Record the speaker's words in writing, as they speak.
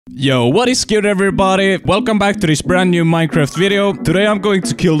Yo, what is good everybody? Welcome back to this brand new Minecraft video. Today I'm going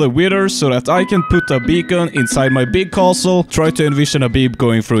to kill the Wither so that I can put a beacon inside my big castle. Try to envision a beam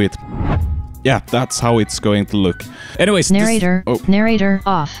going through it. Yeah, that's how it's going to look. Anyways, narrator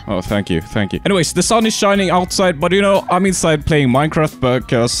off. Oh, thank you. Anyways, the sun is shining outside, but you know, I'm inside playing Minecraft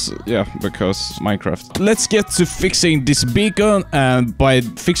because Minecraft. Let's get to fixing this beacon, and by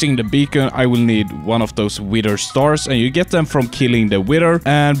fixing the beacon, I will need one of those Wither stars, and you get them from killing the Wither.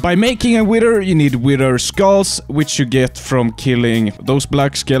 And by making a Wither, you need Wither skulls, which you get from killing those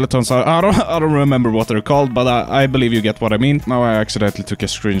black skeletons. I don't remember what they're called, but I believe you get what I mean. Now I accidentally took a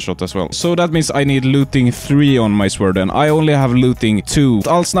screenshot as well. So that means I need looting 3 on my sword, and I only have looting 2.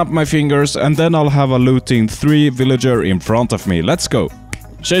 I'll snap my fingers and then I'll have a looting 3 villager in front of me. Let's go.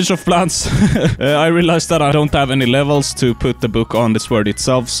 Change of plans. I realized that I don't have any levels to put the book on the sword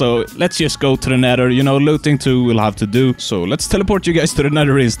itself, so let's just go to the nether. You know, looting 2 will have to do, so let's teleport you guys to the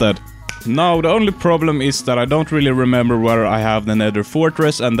nether instead. Now, the only problem is that I don't really remember where I have the nether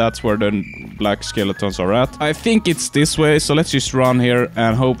fortress, and that's where the black skeletons are at. I think it's this way, so let's just run here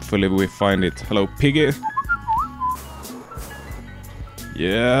and hopefully we find it. Hello, piggy.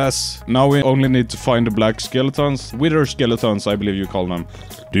 Yes. Now we only need to find the black skeletons. Wither skeletons, I believe you call them.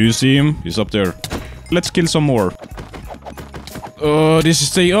 Do you see him? He's up there. Let's kill some more. This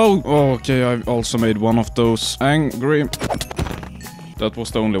is the... Oh, okay, I also made one of those. Angry. That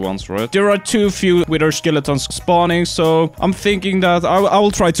was the only ones, right? There are too few Wither skeletons spawning, so I'm thinking that I will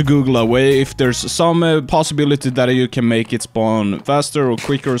try to Google a way if there's some possibility that you can make it spawn faster or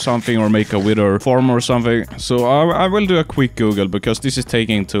quicker or something, or make a Wither farm or something. So I will do a quick Google, because this is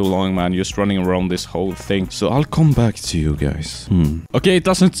taking too long, man, just running around this whole thing. So I'll come back to you guys. Okay, it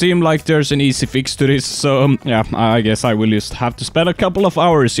doesn't seem like there's an easy fix to this, so yeah, I guess I will just have to spend a couple of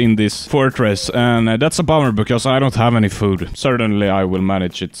hours in this fortress, and that's a bummer because I don't have any food. Certainly I will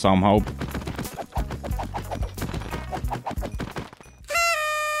manage it somehow.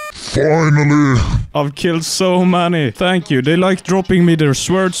 Finally! I've killed so many. Thank you. They like dropping me their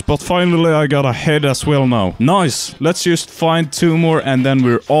swords, but finally I got a head as well now. Nice. Let's just find 2 more and then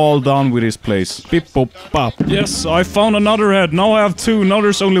we're all done with this place. Pip pop pop. Yes, I found another head. Now I have 2. Now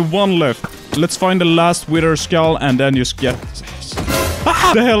there's only 1 left. Let's find the last Wither skull and then just get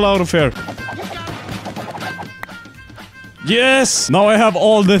the hell out of here. Yes! Now I have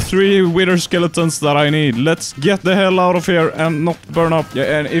all the 3 Wither skeletons that I need. Let's get the hell out of here and not burn up.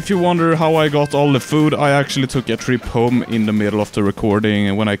 Yeah, and if you wonder how I got all the food, I actually took a trip home in the middle of the recording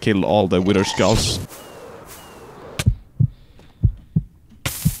and when I killed all the Wither skulls.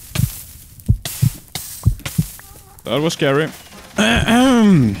 That was scary.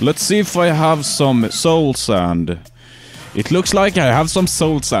 Let's see if I have some soul sand. It looks like I have some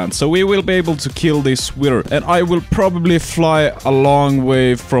soul sand, so we will be able to kill this Wither. And I will probably fly a long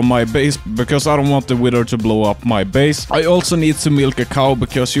way from my base, because I don't want the Wither to blow up my base. I also need to milk a cow,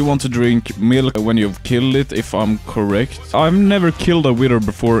 because you want to drink milk when you've killed it, if I'm correct. I've never killed a Wither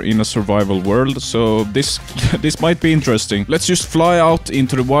before in a survival world, so this might be interesting. Let's just fly out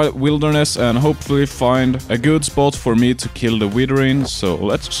into the wilderness and hopefully find a good spot for me to kill the Wither in. So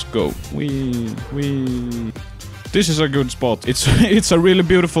let's go. Wee. This is a good spot. It's a really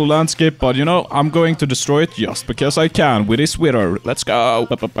beautiful landscape, but you know, I'm going to destroy it just because I can with this Wither. Let's go.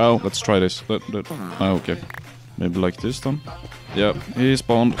 Let's try this. Okay. Maybe like this then. Yeah, he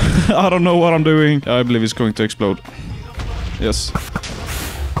spawned. I don't know what I'm doing. I believe he's going to explode. Yes.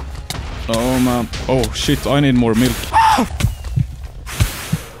 Oh man. Oh shit, I need more milk.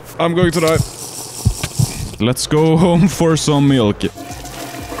 I'm going to die. Let's go home for some milk.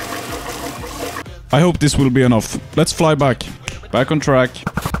 I hope this will be enough. Let's fly back. Back on track.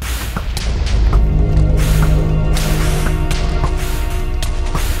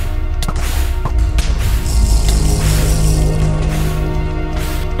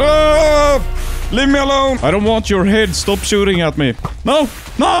 Ah! Leave me alone! I don't want your head. Stop shooting at me. No!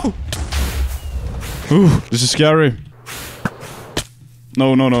 No! Ooh, this is scary.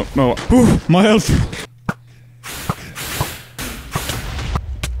 No. Ooh, my health.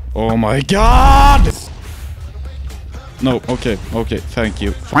 Oh my god! No, okay, thank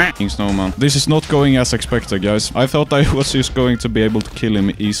you. F***ing snowman. This is not going as expected, guys. I thought I was just going to be able to kill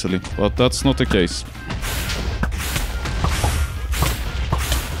him easily, but that's not the case.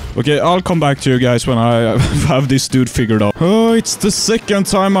 Okay, I'll come back to you guys when I have this dude figured out. Oh, it's the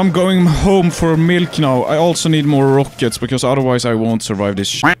 2nd time I'm going home for milk now. I also need more rockets, because otherwise I won't survive this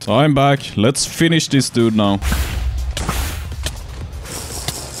shit. I'm back. Let's finish this dude now.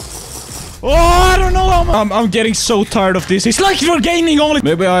 Oh, I don't know. I'm getting so tired of this. It's like you're gaining only...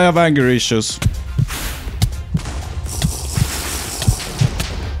 Maybe I have anger issues.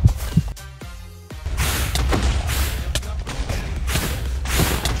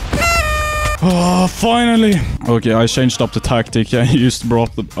 Oh, finally. Okay, I changed up the tactic. I just brought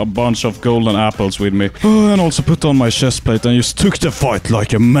a bunch of golden apples with me. Oh, and also put on my chest plate and just took the fight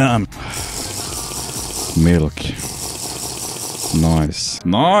like a man. Milk. Nice.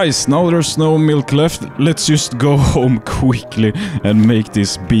 Nice! Now there's no milk left. Let's just go home quickly and make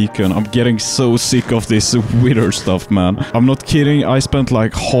this beacon. I'm getting so sick of this wither stuff, man. I'm not kidding. I spent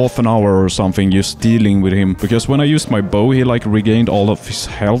like half an hour or something just dealing with him. Because when I used my bow, he like regained all of his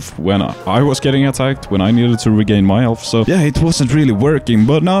health when I was getting attacked, when I needed to regain my health. So yeah, it wasn't really working.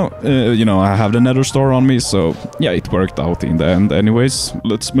 But now, you know, I have the nether star on me. So yeah, it worked out in the end. Anyways,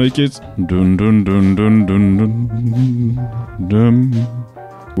 let's make it. Dun dun dun dun dun dun dun.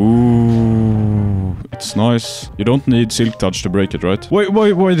 Ooh, it's nice. You don't need silk touch to break it, right?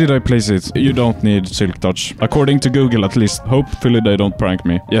 Why did I place it? You don't need silk touch. According to Google, at least. Hopefully they don't prank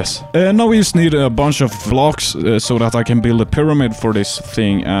me. Yes. Now we just need a bunch of blocks so that I can build a pyramid for this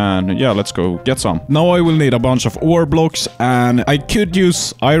thing. And yeah, let's go get some. Now I will need a bunch of ore blocks. And I could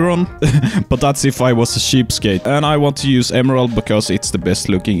use iron, but that's if I was a cheapskate. And I want to use emerald because it's the best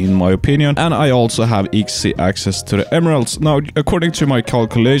looking in my opinion. And I also have easy access to the emeralds. Now, according to my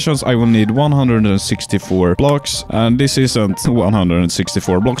calculations, I will need 164 blocks, and this isn't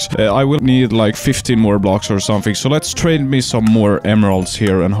 164 blocks. I will need like 15 more blocks or something, so let's trade me some more emeralds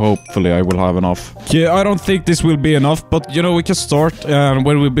here, and hopefully I will have enough. Yeah, I don't think this will be enough, but you know, we can start, and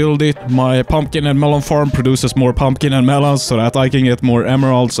when we build it, my pumpkin and melon farm produces more pumpkin and melons, so that I can get more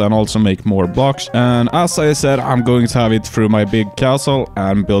emeralds and also make more blocks. And as I said, I'm going to have it through my big castle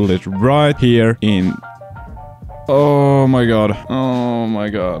and build it right here in... Oh my god. Oh my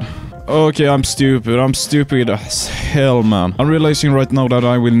god. Okay, I'm stupid. I'm stupid as hell, man. I'm realizing right now that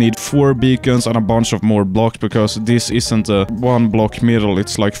I will need 4 beacons and a bunch of more blocks because this isn't a 1 block middle.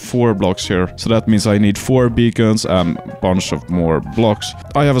 It's like 4 blocks here. So that means I need 4 beacons and a bunch of more blocks.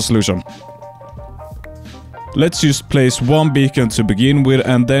 I have a solution. Let's just place 1 beacon to begin with,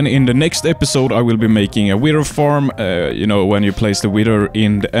 and then in the next episode I will be making a wither farm. You know, when you place the wither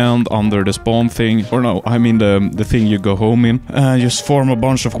in the end under the spawn thing. Or no, I mean the thing you go home in. Just farm a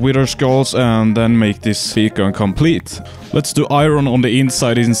bunch of wither skulls and then make this beacon complete. Let's do iron on the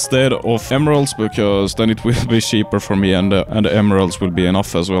inside instead of emeralds, because then it will be cheaper for me, and the emeralds will be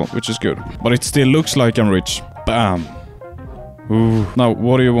enough as well, which is good. But it still looks like I'm rich. Bam! Ooh. Now,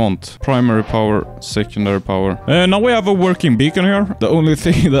 what do you want? Primary power, secondary power. Now we have a working beacon here. The only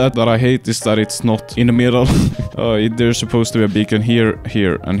thing that I hate is that it's not in the middle. There's supposed to be a beacon here,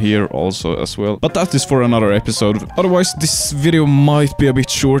 here, and here also as well. But that is for another episode. Otherwise, this video might be a bit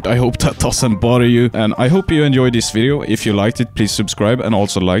short. I hope that doesn't bother you. And I hope you enjoyed this video. If you liked it, please subscribe and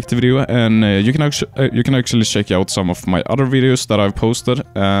also like the video. And you can actually check out some of my other videos that I've posted.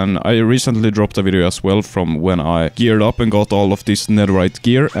 And I recently dropped a video as well from when I geared up and got all of this netherite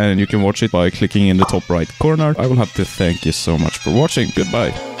gear, and you can watch it by clicking in the top right corner. I will have to thank you so much for watching.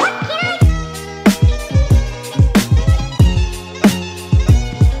 Goodbye.